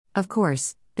Of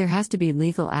course, there has to be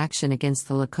legal action against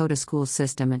the Lakota school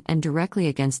system and directly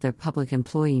against their public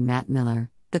employee Matt Miller,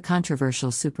 the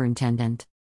controversial superintendent.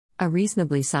 A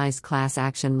reasonably sized class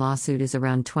action lawsuit is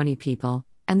around 20 people,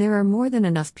 and there are more than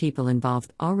enough people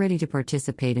involved already to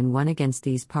participate in one against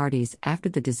these parties after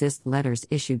the desist letters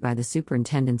issued by the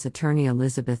superintendent's attorney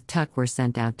Elizabeth Tuck were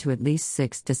sent out to at least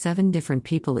 6 to 7 different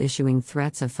people issuing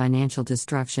threats of financial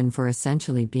destruction for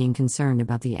essentially being concerned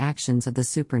about the actions of the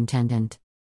superintendent.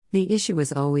 The issue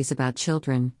was always about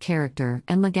children, character,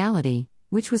 and legality,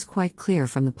 which was quite clear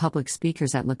from the public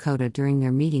speakers at Lakota during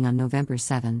their meeting on November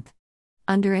 7.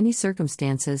 Under any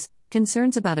circumstances,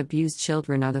 concerns about abused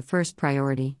children are the first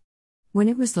priority. When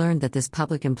it was learned that this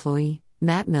public employee,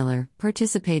 Matt Miller,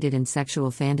 participated in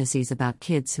sexual fantasies about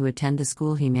kids who attend the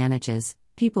school he manages,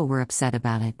 people were upset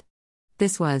about it.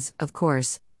 This was, of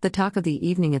course, the talk of the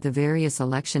evening at the various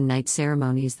election night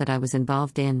ceremonies that I was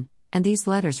involved in, and these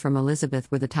letters from Elizabeth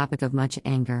were the topic of much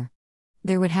anger.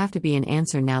 There would have to be an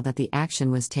answer now that the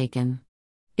action was taken.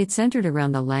 It centered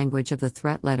around the language of the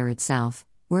threat letter itself,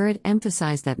 where it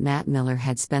emphasized that Matt Miller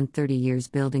had spent 30 years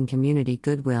building community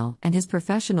goodwill and his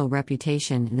professional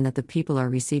reputation, and that the people are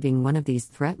receiving one of these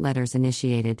threat letters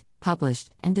initiated, published,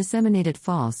 and disseminated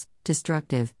false,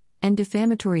 destructive, and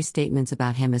defamatory statements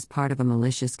about him as part of a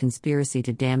malicious conspiracy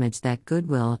to damage that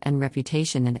goodwill and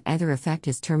reputation and either affect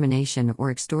his termination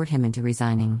or extort him into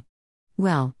resigning.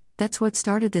 Well, that's what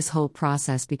started this whole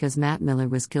process, because Matt Miller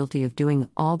was guilty of doing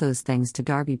all those things to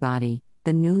Darby Body,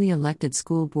 the newly elected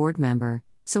school board member.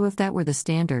 So if that were the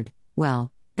standard,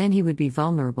 well, then he would be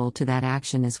vulnerable to that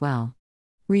action as well.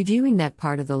 Reviewing that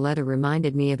part of the letter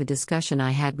reminded me of a discussion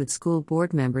I had with school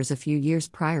board members a few years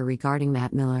prior regarding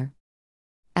Matt Miller.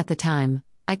 At the time,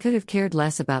 I could have cared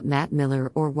less about Matt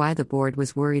Miller or why the board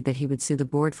was worried that he would sue the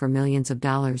board for millions of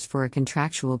dollars for a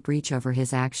contractual breach over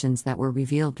his actions that were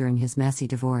revealed during his messy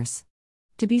divorce.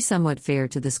 To be somewhat fair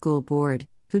to the school board,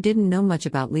 who didn't know much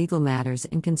about legal matters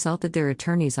and consulted their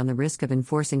attorneys on the risk of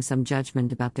enforcing some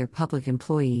judgment about their public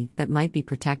employee that might be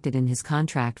protected in his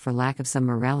contract for lack of some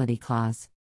morality clause.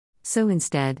 So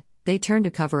instead, they turned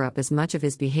to cover up as much of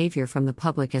his behavior from the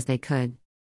public as they could.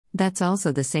 That's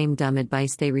also the same dumb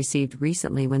advice they received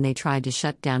recently when they tried to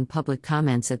shut down public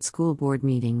comments at school board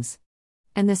meetings.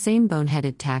 And the same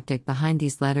boneheaded tactic behind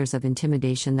these letters of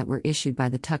intimidation that were issued by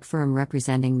the Tuck firm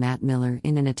representing Matt Miller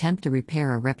in an attempt to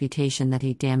repair a reputation that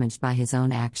he damaged by his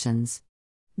own actions.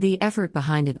 The effort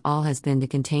behind it all has been to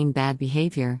contain bad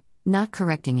behavior, not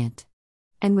correcting it.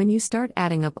 And when you start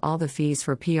adding up all the fees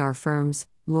for PR firms,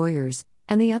 lawyers,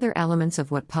 and the other elements of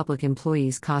what public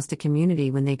employees cost a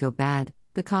community when they go bad,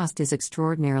 the cost is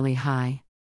extraordinarily high.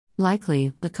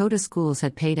 Likely, Lakota schools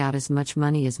had paid out as much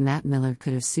money as Matt Miller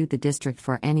could have sued the district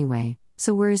for anyway,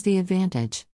 so where is the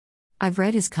advantage? I've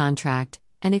read his contract,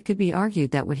 and it could be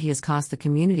argued that what he has cost the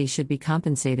community should be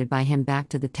compensated by him back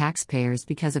to the taxpayers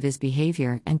because of his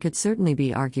behavior, and could certainly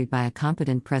be argued by a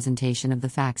competent presentation of the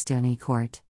facts to any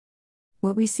court.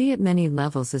 What we see at many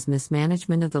levels is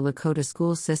mismanagement of the Lakota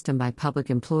school system by public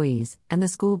employees, and the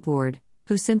school board,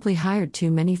 who simply hired too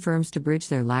many firms to bridge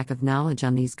their lack of knowledge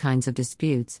on these kinds of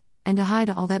disputes, and to hide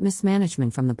all that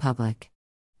mismanagement from the public.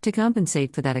 To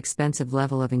compensate for that expensive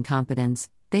level of incompetence,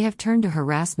 they have turned to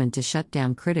harassment to shut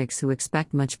down critics who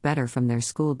expect much better from their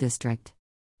school district.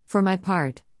 For my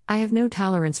part, I have no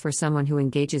tolerance for someone who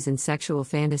engages in sexual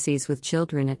fantasies with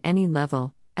children at any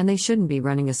level, and they shouldn't be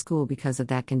running a school because of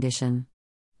that condition.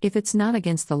 If it's not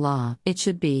against the law, it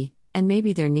should be, and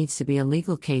maybe there needs to be a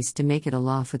legal case to make it a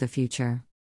law for the future.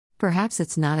 Perhaps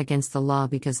it's not against the law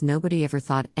because nobody ever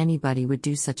thought anybody would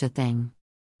do such a thing.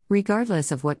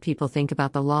 Regardless of what people think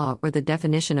about the law or the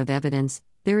definition of evidence,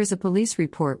 there is a police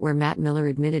report where Matt Miller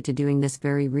admitted to doing this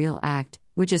very real act,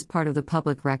 which is part of the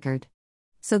public record.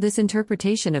 So this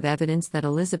interpretation of evidence that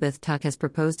Elizabeth Tuck has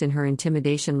proposed in her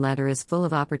intimidation letter is full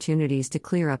of opportunities to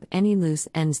clear up any loose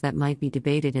ends that might be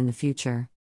debated in the future.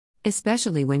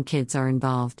 Especially when kids are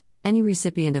involved. Any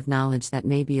recipient of knowledge that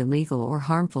may be illegal or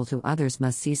harmful to others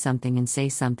must see something and say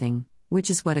something,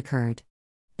 which is what occurred.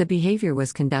 The behavior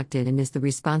was conducted and is the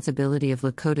responsibility of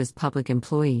Lakota's public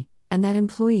employee, and that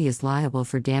employee is liable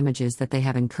for damages that they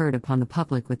have incurred upon the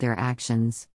public with their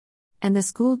actions. And the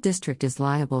school district is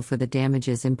liable for the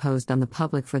damages imposed on the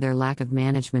public for their lack of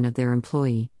management of their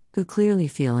employee, who clearly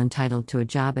feel entitled to a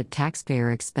job at taxpayer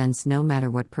expense no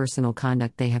matter what personal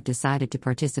conduct they have decided to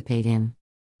participate in.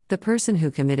 The person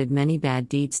who committed many bad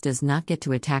deeds does not get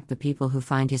to attack the people who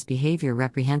find his behavior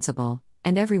reprehensible,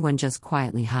 and everyone just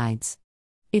quietly hides.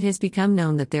 It has become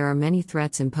known that there are many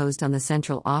threats imposed on the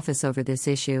central office over this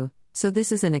issue, so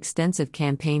this is an extensive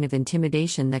campaign of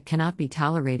intimidation that cannot be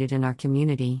tolerated in our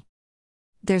community.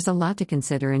 There's a lot to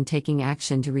consider in taking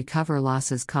action to recover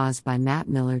losses caused by Matt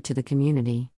Miller to the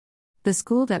community. The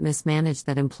school that mismanaged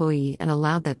that employee and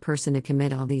allowed that person to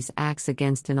commit all these acts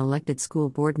against an elected school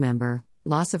board member,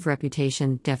 loss of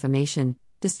reputation, defamation,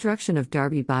 destruction of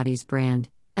Darby Body's brand,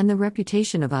 and the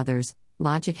reputation of others,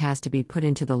 logic has to be put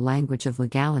into the language of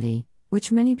legality,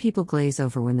 which many people glaze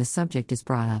over when the subject is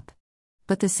brought up.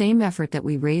 But the same effort that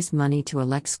we raised money to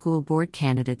elect school board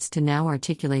candidates to now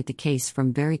articulate the case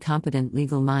from very competent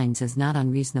legal minds is not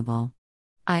unreasonable.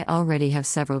 I already have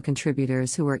several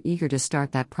contributors who are eager to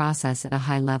start that process at a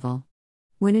high level.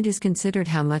 When it is considered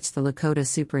how much the Lakota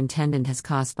superintendent has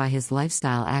cost by his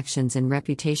lifestyle actions in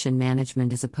reputation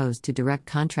management as opposed to direct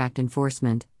contract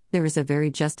enforcement, there is a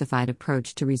very justified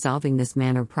approach to resolving this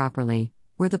matter properly,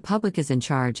 where the public is in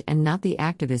charge and not the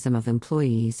activism of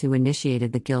employees who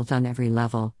initiated the guilt on every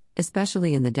level,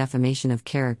 especially in the defamation of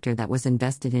character that was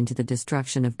invested into the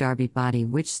destruction of Darby Body,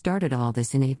 which started all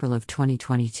this in April of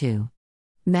 2022.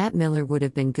 Matt Miller would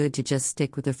have been good to just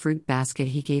stick with the fruit basket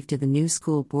he gave to the new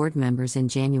school board members in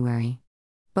January.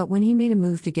 But when he made a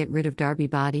move to get rid of Darby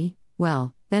Body,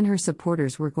 well, then her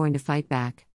supporters were going to fight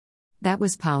back. That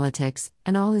was politics,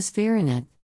 and all is fair in it.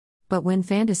 But when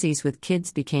fantasies with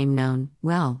kids became known,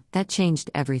 well, that changed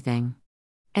everything.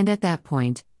 And at that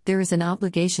point, there is an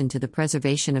obligation to the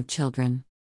preservation of children.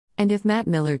 And if Matt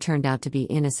Miller turned out to be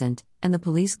innocent, and the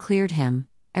police cleared him,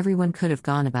 everyone could have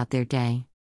gone about their day.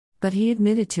 But he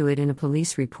admitted to it in a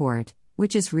police report,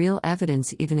 which is real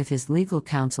evidence even if his legal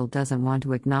counsel doesn't want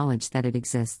to acknowledge that it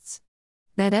exists.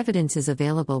 That evidence is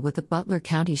available with the Butler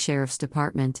County Sheriff's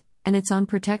Department, and it's on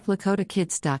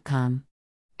protectlakotakids.com.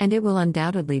 And it will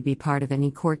undoubtedly be part of any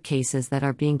court cases that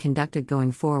are being conducted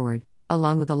going forward,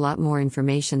 along with a lot more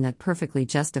information that perfectly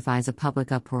justifies a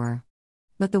public uproar.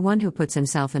 But the one who puts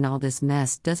himself in all this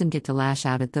mess doesn't get to lash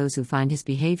out at those who find his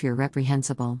behavior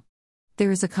reprehensible.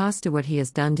 There is a cost to what he has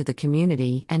done to the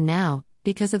community, and now,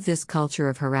 because of this culture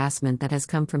of harassment that has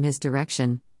come from his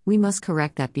direction, we must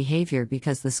correct that behavior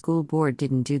because the school board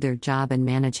didn't do their job and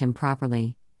manage him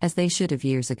properly, as they should have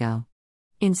years ago.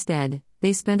 Instead,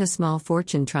 they spent a small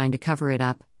fortune trying to cover it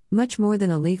up, much more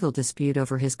than a legal dispute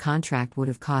over his contract would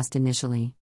have cost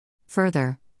initially.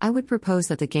 Further, I would propose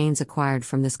that the gains acquired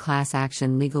from this class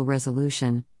action legal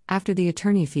resolution, after the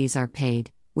attorney fees are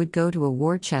paid, would go to a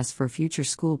war chest for future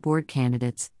school board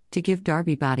candidates, to give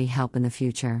Darby Body help in the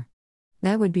future.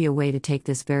 That would be a way to take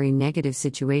this very negative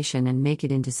situation and make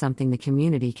it into something the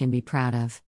community can be proud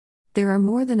of. There are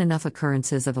more than enough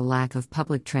occurrences of a lack of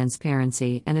public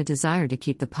transparency and a desire to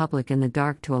keep the public in the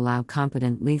dark to allow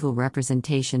competent legal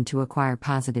representation to acquire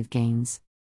positive gains.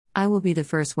 I will be the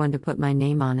first one to put my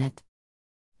name on it.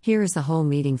 Here is the whole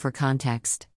meeting for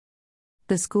context.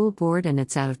 The school board and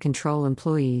its out-of-control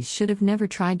employees should have never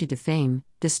tried to defame,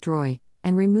 destroy,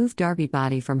 and remove Darby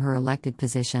Body from her elected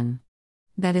position.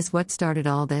 That is what started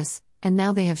all this, and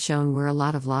now they have shown where a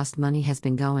lot of lost money has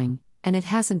been going, and it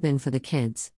hasn't been for the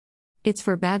kids. It's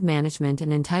for bad management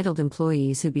and entitled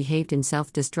employees who behaved in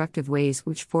self-destructive ways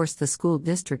which forced the school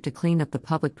district to clean up the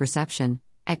public perception,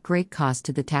 at great cost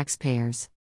to the taxpayers.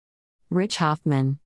 Rich Hoffman.